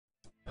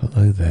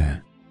Hello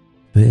there.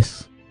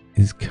 This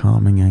is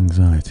Calming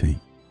Anxiety.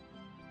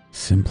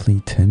 Simply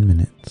 10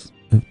 minutes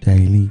of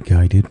daily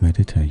guided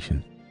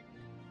meditation,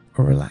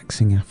 a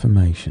relaxing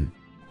affirmation,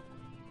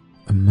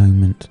 a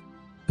moment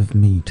of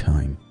me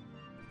time,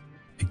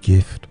 a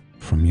gift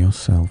from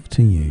yourself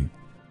to you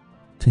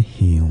to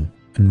heal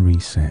and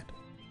reset.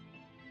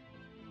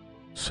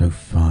 So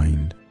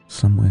find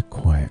somewhere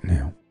quiet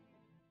now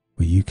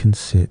where you can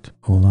sit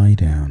or lie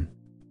down,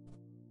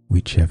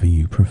 whichever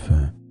you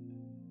prefer.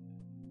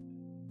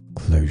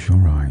 Close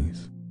your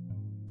eyes,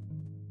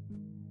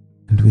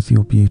 and with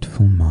your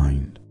beautiful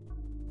mind,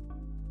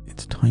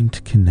 it's time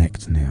to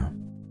connect now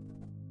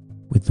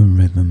with the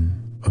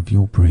rhythm of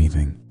your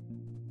breathing,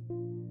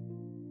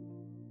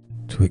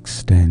 to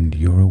extend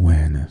your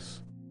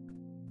awareness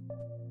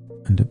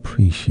and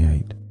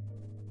appreciate,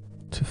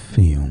 to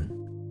feel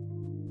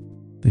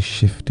the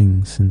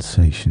shifting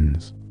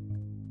sensations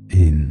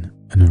in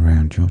and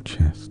around your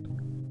chest.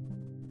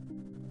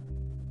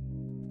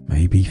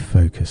 Maybe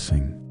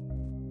focusing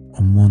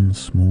on one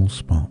small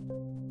spot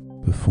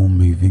before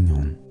moving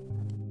on,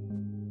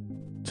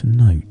 to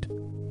note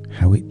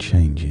how it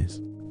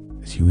changes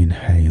as you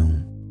inhale,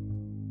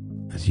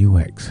 as you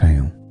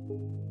exhale,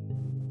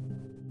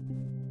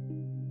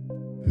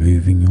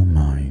 moving your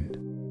mind,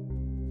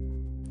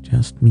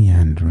 just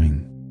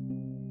meandering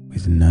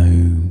with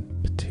no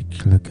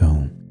particular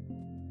goal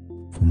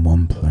from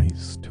one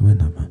place to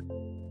another,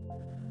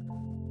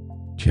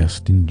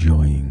 just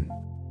enjoying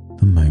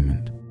the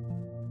moment.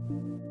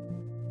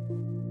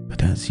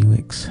 But as you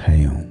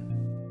exhale,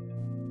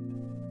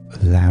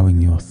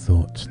 allowing your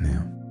thoughts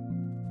now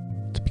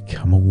to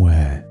become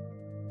aware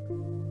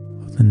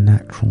of the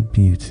natural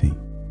beauty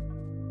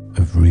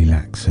of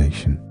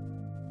relaxation,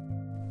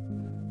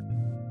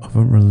 of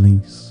a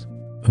release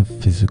of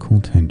physical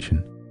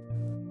tension.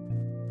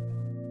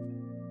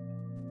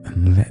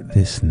 And let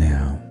this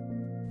now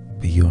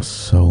be your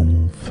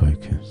sole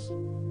focus,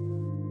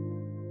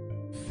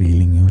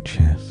 feeling your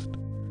chest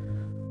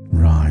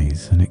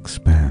rise and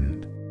expand,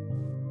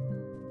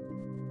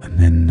 and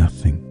then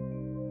nothing,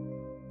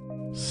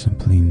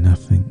 simply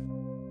nothing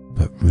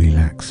but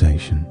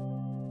relaxation,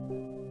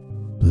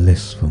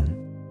 blissful,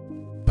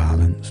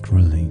 balanced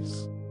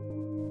release.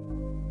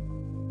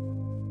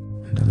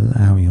 And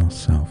allow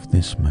yourself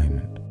this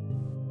moment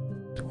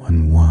to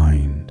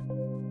unwind,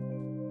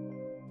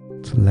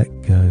 to let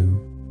go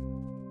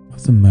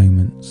of the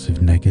moments of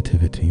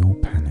negativity or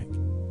panic,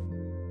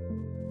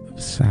 of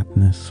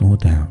sadness or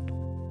doubt.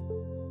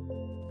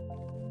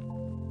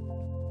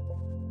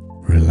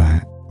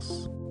 Relax,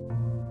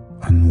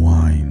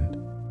 unwind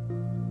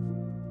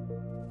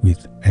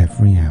with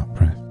every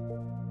out-breath,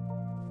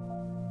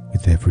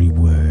 with every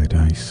word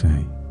I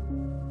say.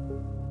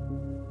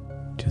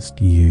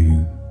 Just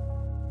you,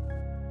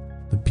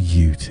 the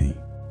beauty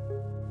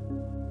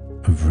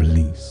of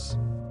release.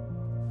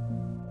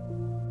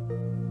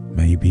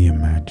 Maybe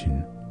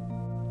imagine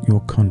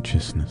your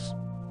consciousness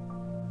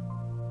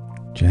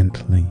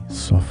gently,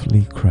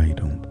 softly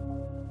cradled,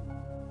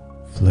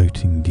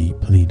 floating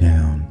deeply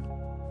down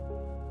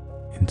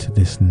into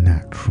this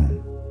natural,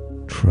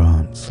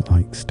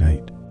 trance-like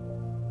state.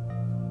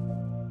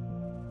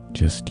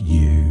 Just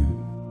you,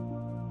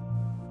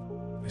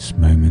 this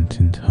moment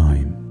in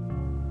time,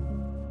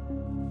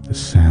 the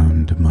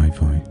sound of my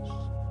voice,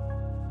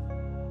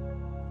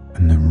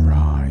 and the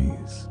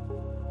rise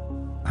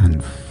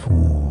and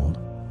fall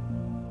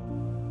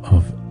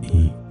of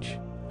each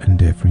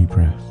and every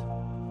breath,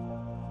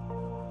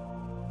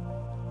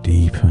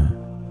 deeper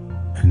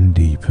and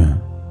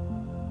deeper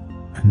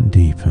and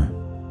deeper.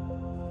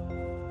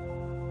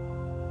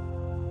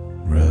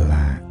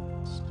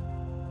 Relaxed.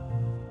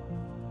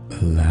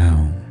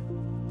 Allow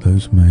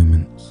those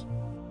moments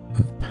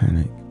of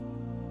panic,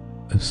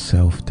 of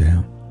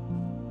self-doubt,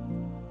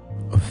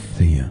 of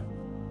fear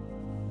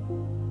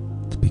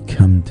to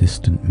become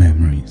distant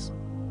memories,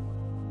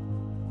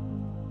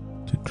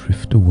 to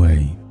drift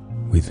away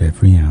with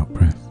every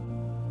out-breath,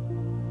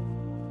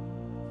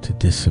 to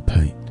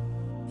dissipate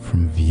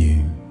from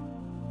view,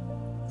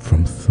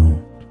 from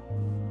thought.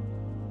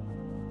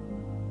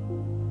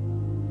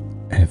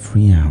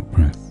 Every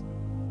out-breath,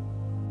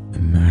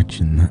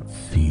 imagine that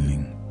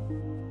feeling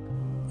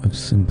of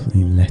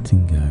simply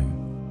letting go,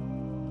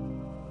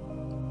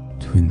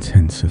 to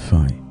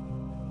intensify,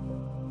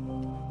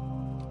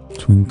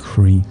 to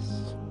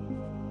increase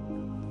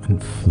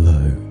and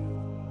flow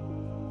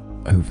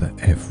over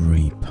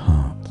every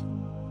part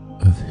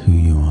of who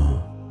you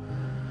are,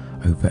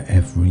 over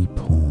every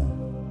pore,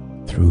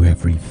 through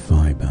every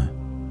fibre,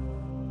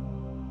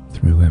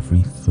 through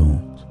every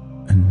thought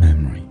and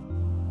memory.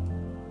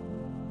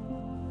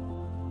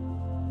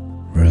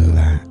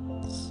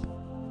 Relax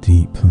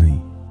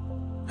deeply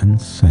and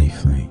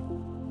safely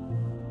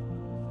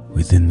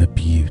within the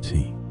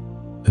beauty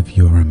of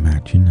your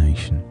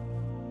imagination.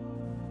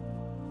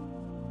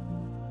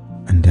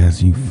 And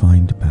as you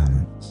find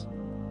balance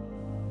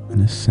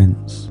and a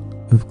sense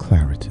of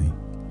clarity,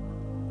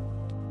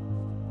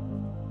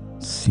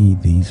 see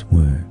these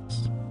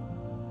words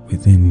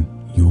within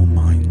your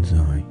mind's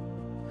eye,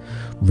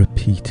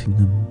 repeating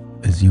them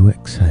as you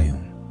exhale.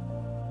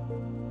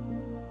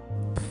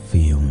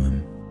 Feel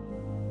them.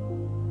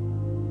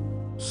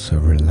 So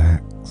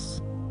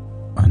relax,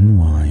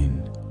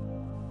 unwind,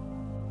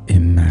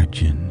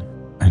 imagine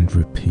and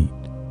repeat.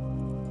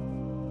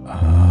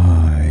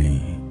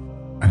 I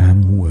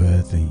am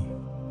worthy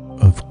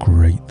of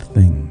great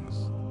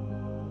things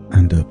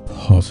and a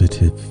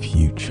positive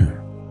future.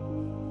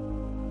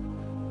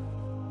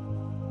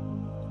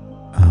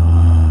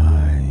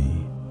 I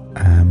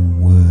am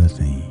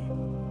worthy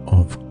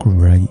of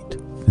great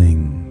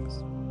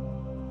things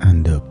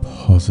and a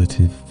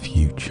positive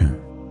future.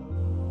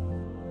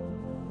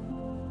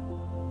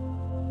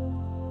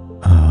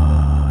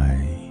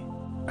 I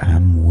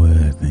am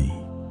worthy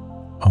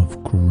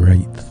of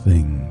great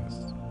things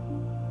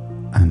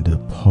and a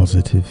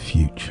positive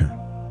future.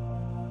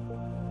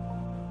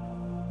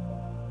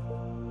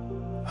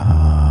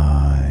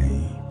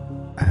 I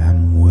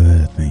am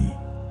worthy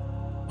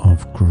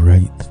of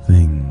great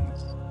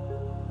things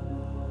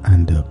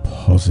and a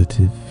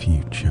positive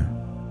future.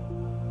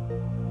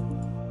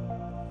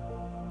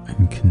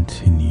 And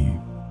continue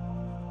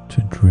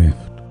to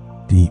drift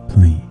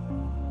deeply,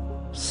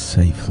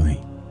 safely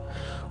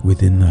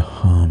within the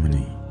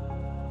harmony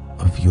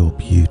of your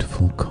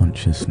beautiful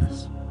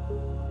consciousness,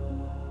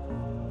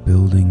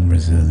 building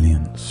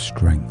resilience,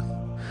 strength,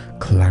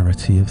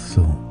 clarity of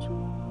thought,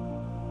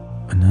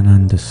 and an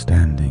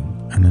understanding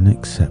and an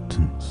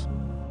acceptance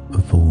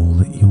of all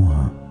that you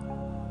are.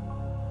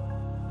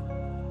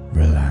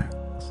 Relax,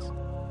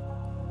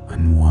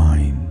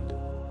 unwind,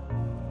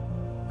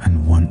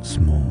 and once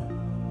more,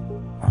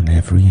 on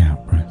every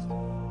out-breath,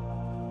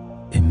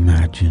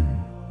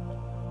 imagine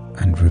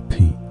and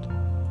repeat,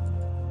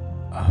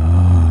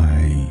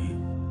 I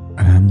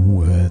am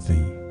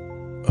worthy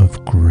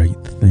of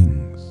great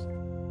things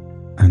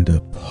and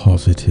a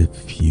positive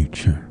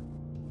future.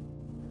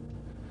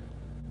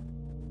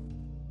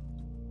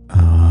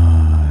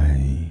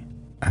 I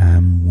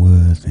am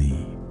worthy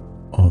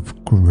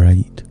of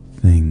great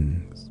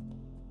things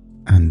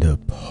and a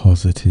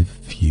positive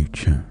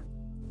future.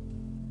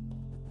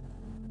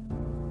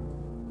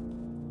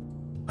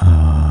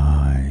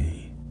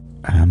 I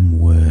am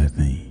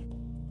worthy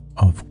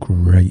of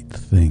great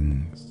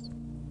things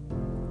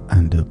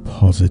and a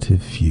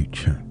positive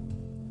future.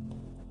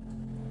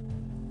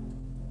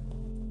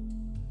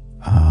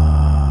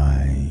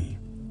 I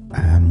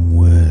am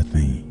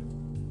worthy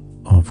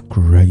of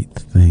great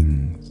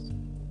things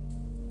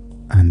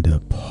and a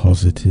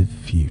positive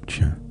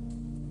future.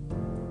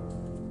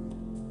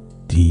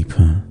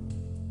 Deeper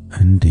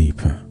and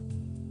deeper,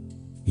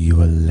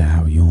 you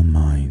allow your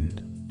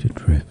mind to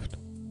drift.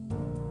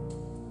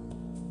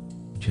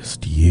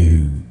 Just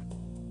you,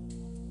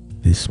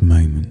 this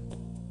moment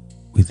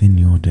within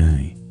your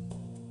day,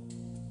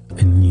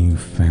 a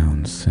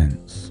newfound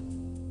sense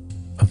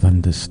of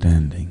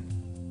understanding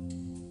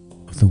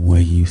of the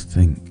way you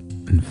think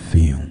and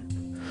feel,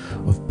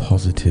 of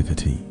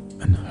positivity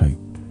and hope.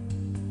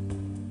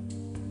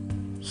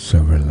 So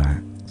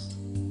relax,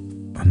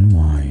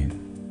 unwind,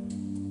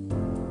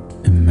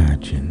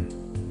 imagine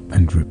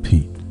and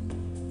repeat,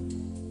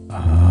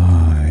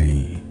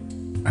 I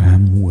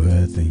am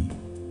worthy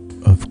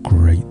of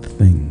great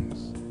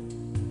things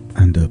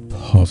and a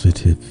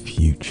positive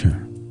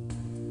future.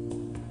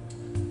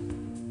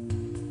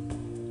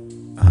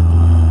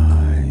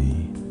 I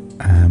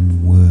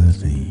am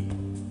worthy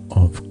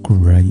of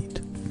great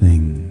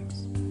things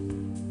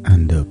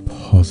and a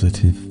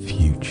positive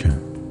future.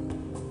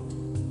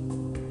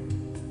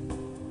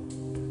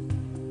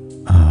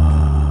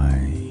 I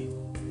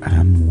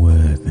am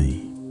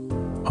worthy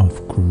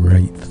of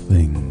great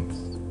things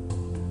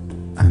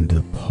and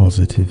a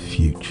positive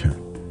future.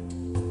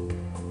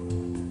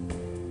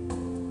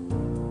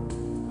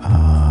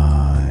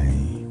 I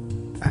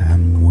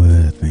am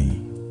worthy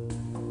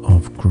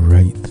of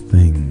great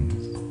things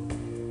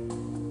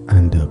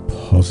and a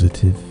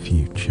positive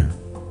future.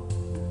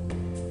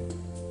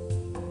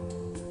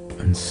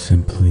 And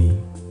simply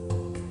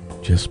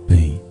just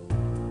be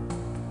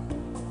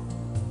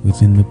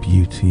within the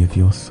beauty of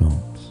your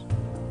thoughts,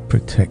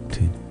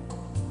 protected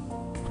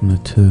from the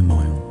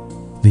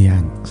turmoil, the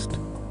angst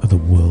of the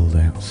world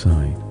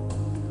outside,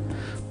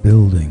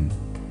 building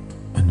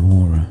an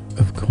aura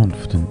of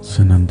confidence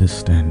and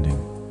understanding,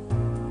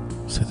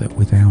 so that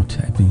without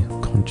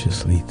ever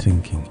consciously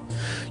thinking,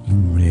 you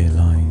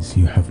realize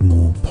you have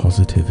more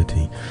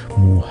positivity,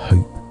 more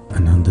hope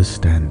and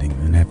understanding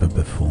than ever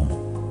before.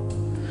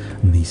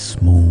 And these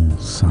small,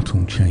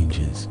 subtle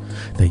changes,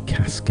 they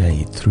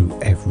cascade through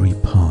every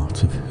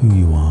part of who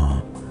you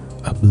are,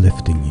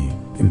 uplifting you,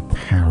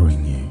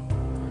 empowering you,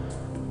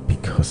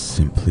 because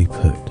simply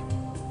put,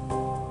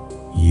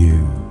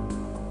 you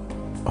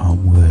are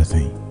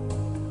worthy.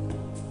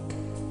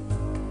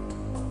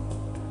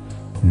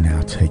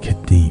 Now take a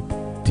deep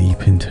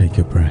intake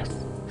of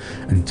breath,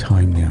 and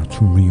time now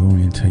to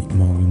reorientate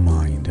your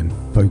mind and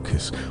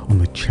focus on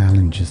the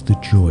challenges, the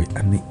joy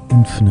and the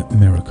infinite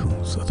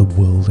miracles of the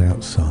world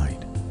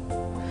outside.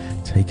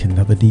 Take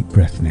another deep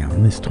breath now,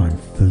 and this time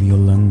fill your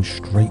lungs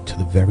straight to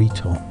the very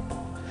top,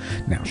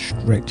 Now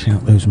stretch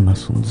out those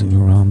muscles in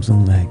your arms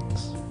and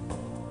legs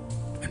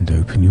and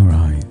open your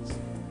eyes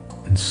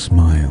and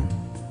smile.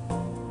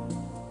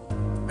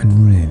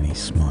 And really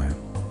smile.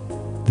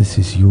 This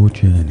is your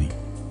journey,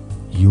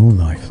 your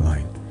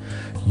lifeline.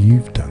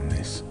 You've done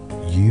this.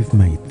 You've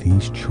made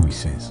these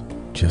choices.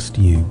 Just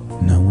you,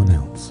 no one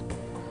else.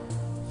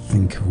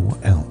 Think of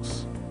what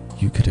else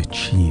you could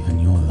achieve in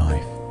your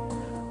life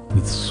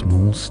with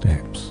small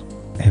steps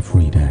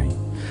every day.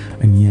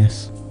 And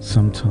yes,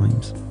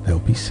 sometimes there'll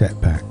be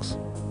setbacks.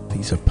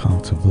 These are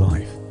part of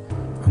life,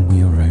 and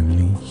we are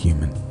only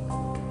human.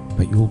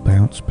 But you'll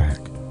bounce back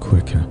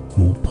quicker,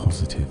 more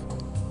positive.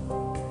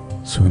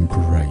 So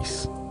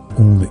embrace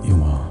all that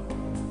you are.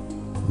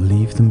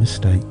 Leave the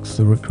mistakes,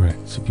 the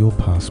regrets of your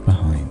past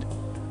behind.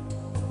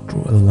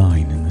 Draw a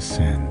line in the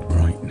sand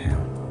right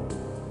now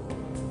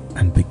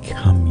and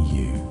become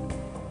you.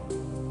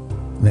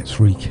 Let's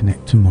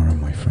reconnect tomorrow,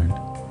 my friend.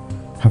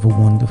 Have a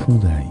wonderful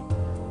day.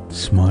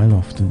 Smile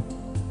often,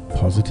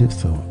 positive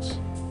thoughts,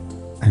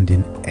 and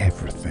in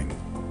everything,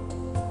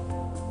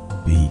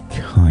 be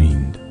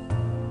kind.